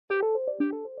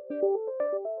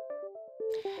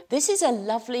This is a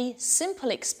lovely,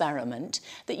 simple experiment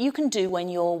that you can do when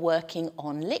you're working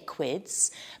on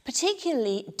liquids,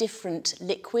 particularly different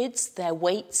liquids, their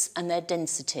weights and their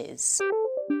densities.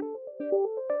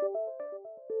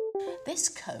 This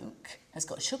Coke has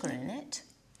got sugar in it.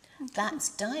 Okay. That's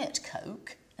Diet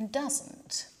Coke and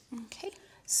doesn't. Okay.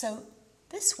 So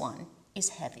this one is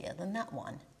heavier than that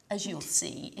one, as you'll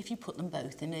see if you put them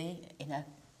both in a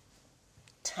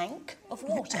tank of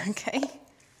water. Okay.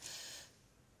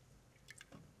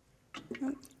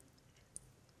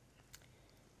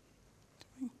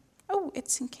 Oh,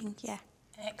 it's sinking, yeah.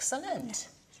 Excellent.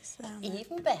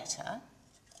 Even better,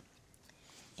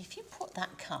 if you put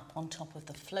that cup on top of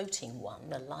the floating one,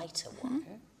 the lighter one,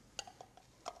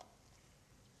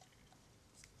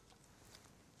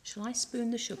 shall I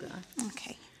spoon the sugar?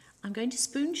 Okay. I'm going to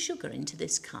spoon sugar into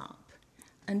this cup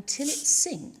until it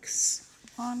sinks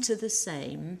to the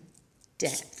same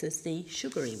depth as the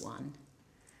sugary one.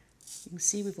 You can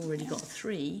see we've already got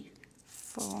 3,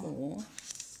 4,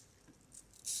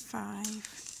 5,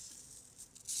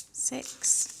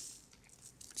 6,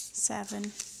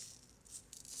 7,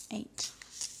 8,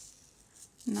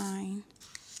 9,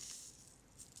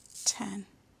 10.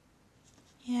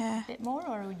 Yeah. A bit more,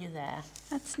 or are you there?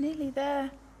 That's nearly there.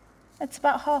 It's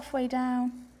about halfway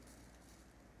down.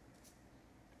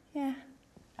 Yeah.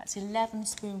 That's 11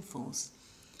 spoonfuls.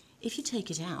 If you take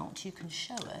it out, you can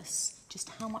show us just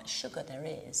how much sugar there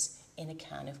is in a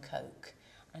can of Coke.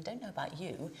 I don't know about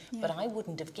you, but I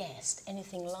wouldn't have guessed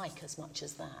anything like as much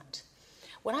as that.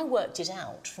 When I worked it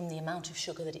out from the amount of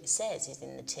sugar that it says is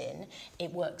in the tin,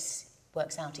 it works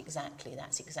out exactly.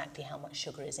 That's exactly how much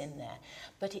sugar is in there.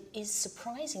 But it is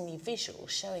surprisingly visual,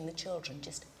 showing the children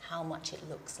just how much it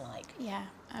looks like. Yeah,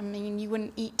 I mean, you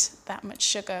wouldn't eat that much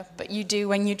sugar, but you do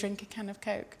when you drink a can of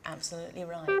Coke. Absolutely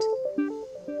right.